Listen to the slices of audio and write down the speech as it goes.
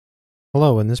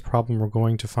Hello, in this problem we're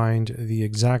going to find the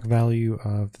exact value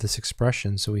of this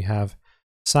expression. So we have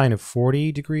sine of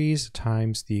 40 degrees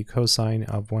times the cosine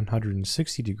of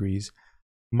 160 degrees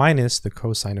minus the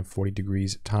cosine of 40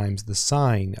 degrees times the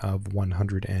sine of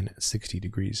 160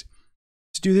 degrees.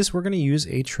 To do this, we're going to use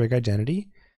a trig identity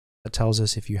that tells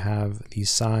us if you have the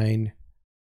sine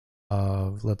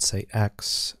of, let's say,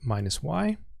 x minus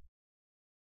y.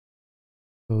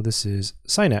 So this is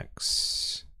sine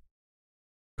x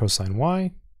cosine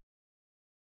y,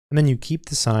 and then you keep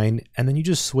the sign, and then you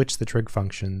just switch the trig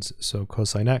functions. So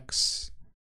cosine x,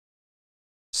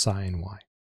 sine y.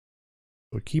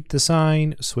 So keep the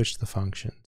sign, switch the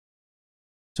function.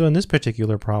 So in this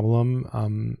particular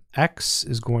problem, x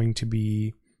is going to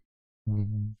be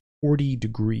 40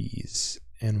 degrees,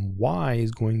 and y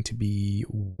is going to be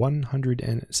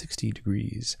 160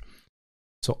 degrees.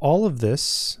 So all of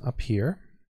this up here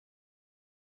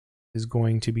is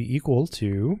going to be equal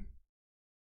to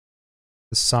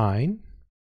the sine.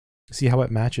 See how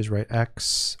it matches, right?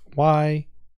 X, Y,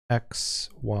 X,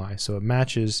 Y. So it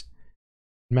matches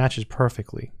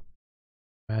perfectly.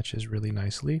 Matches really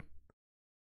nicely.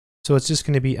 So it's just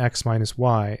going to be x minus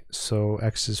y. So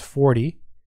x is 40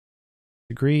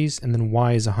 degrees, and then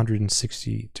y is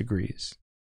 160 degrees.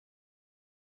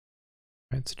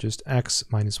 Right, so just x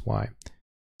minus y.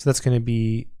 So that's going to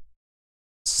be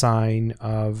sine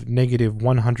of negative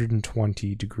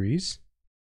 120 degrees.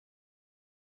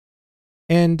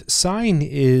 And sine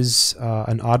is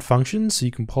an odd function, so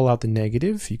you can pull out the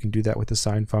negative. You can do that with the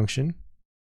sine function.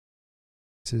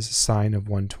 This is sine of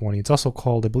 120. It's also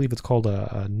called, I believe it's called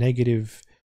a negative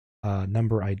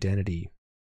number identity.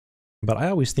 But I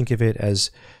always think of it as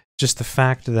just the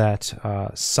fact that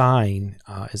sine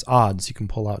is odd, so you can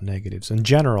pull out negatives. In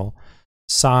general,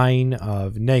 sine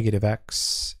of negative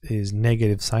x is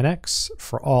negative sine x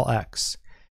for all x.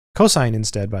 Cosine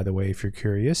instead, by the way, if you're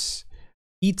curious,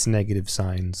 eats negative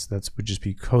signs. That would just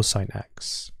be cosine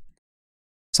x.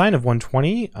 Sine of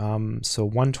 120, so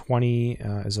 120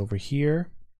 is over here.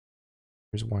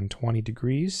 Here's 120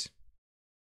 degrees.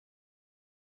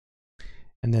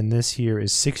 And then this here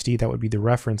is 60, that would be the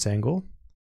reference angle.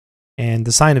 And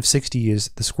the sine of 60 is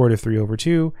the square root of 3 over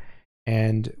 2.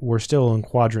 And we're still in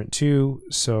quadrant 2,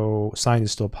 so sine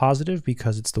is still positive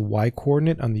because it's the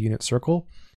y-coordinate on the unit circle.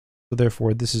 So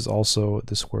therefore, this is also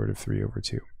the square root of 3 over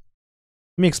 2.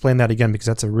 Let me explain that again because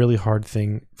that's a really hard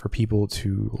thing for people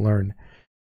to learn.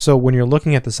 So when you're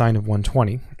looking at the sine of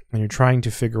 120 and you're trying to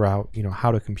figure out,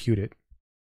 how to compute it.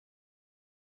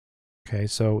 Okay,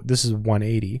 so this is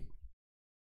 180.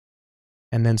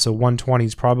 And then so 120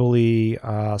 is probably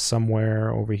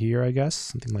somewhere over here, I guess,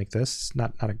 something like this.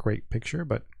 Not a great picture,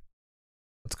 but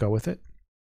let's go with it.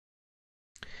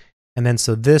 And then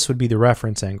so this would be the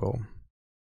reference angle.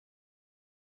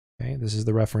 Okay, this is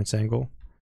the reference angle.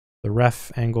 The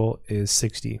ref angle is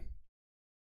 60.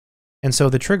 And so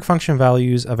the trig function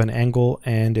values of an angle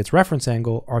and its reference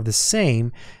angle are the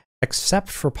same, except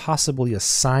for possibly a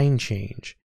sign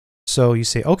change. So you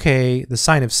say, okay, the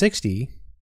sine of 60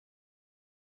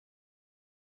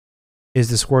 is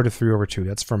the square root of 3 over 2.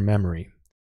 That's from memory.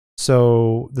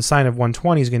 So the sine of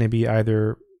 120 is going to be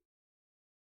either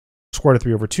square root of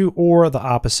 3 over 2 or the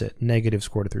opposite, negative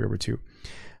square root of 3 over 2.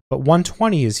 But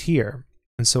 120 is here.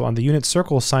 And so on the unit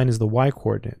circle, sine is the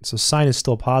y-coordinate. So sine is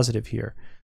still positive here.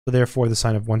 So therefore, the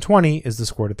sine of 120 is the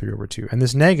square root of 3 over 2. And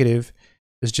this negative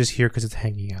is just here because it's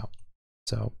hanging out.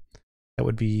 So that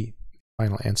would be the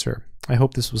final answer. I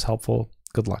hope this was helpful.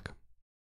 Good luck.